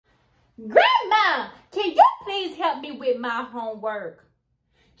Grandma, can you please help me with my homework?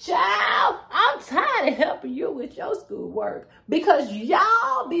 Child, I'm tired of helping you with your schoolwork because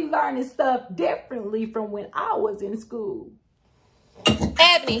y'all be learning stuff differently from when I was in school.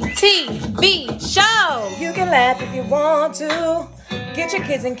 Ebony TV show. You can laugh if you want to. Get your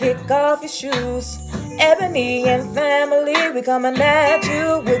kids and kick off your shoes. Ebony and family, we coming at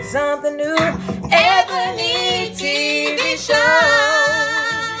you with something new. Ebony TV show.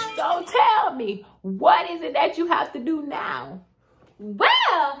 So tell me, what is it that you have to do now? Well,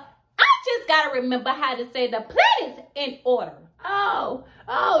 I just gotta remember how to say the planets in order. Oh,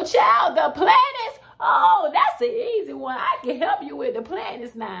 child, the planets? Oh, that's an easy one. I can help you with the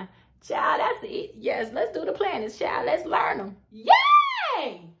planets now. Child, that's it. Yes, let's do the planets, child. Let's learn them. Yay!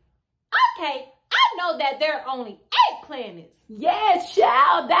 Okay, I know that there are only 8 planets. Yes,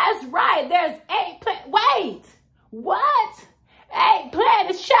 child, that's right. There's 8 planets. Wait, what? 8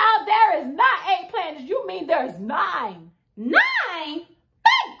 planets, child. There is not 8 planets. You mean there's 9? 9?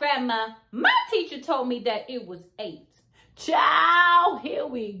 But Grandma, my teacher told me that it was 8. Child, here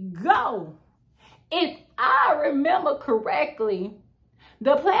we go. If I remember correctly,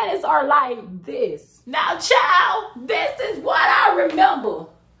 the planets are like this. Now, child, this is what I remember.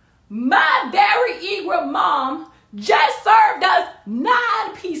 My very eager mom just served us 9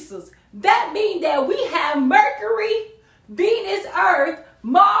 pieces. That means that we have Mercury, Venus, Earth,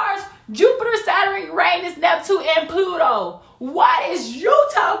 Mars, Jupiter, Saturn, Uranus, Neptune, and Pluto. What is you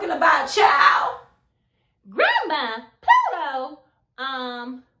talking about, child? Grandma, Pluto,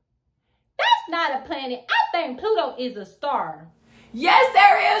 that's not a planet. I think Pluto is a star. Yes,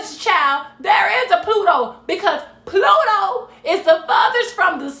 there is, child. There is a Pluto because Pluto is the furthest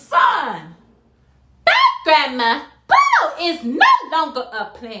from the sun. But Grandma, Pluto is no longer a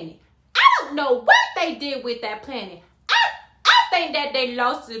planet. I don't know what they did with that planet. I think that they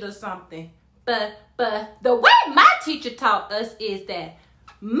lost it or something. But the way my teacher taught us is that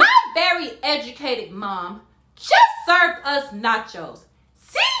my very educated mom just served us nachos.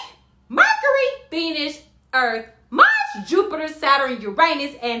 See? Mercury, Venus, Earth, Mars, Jupiter, Saturn,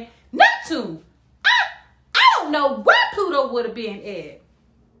 Uranus, and Neptune. I don't know where Pluto would have been at.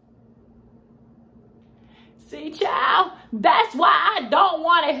 See, child, that's why I don't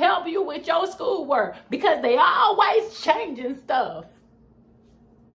want to help you with your schoolwork because they always changing stuff.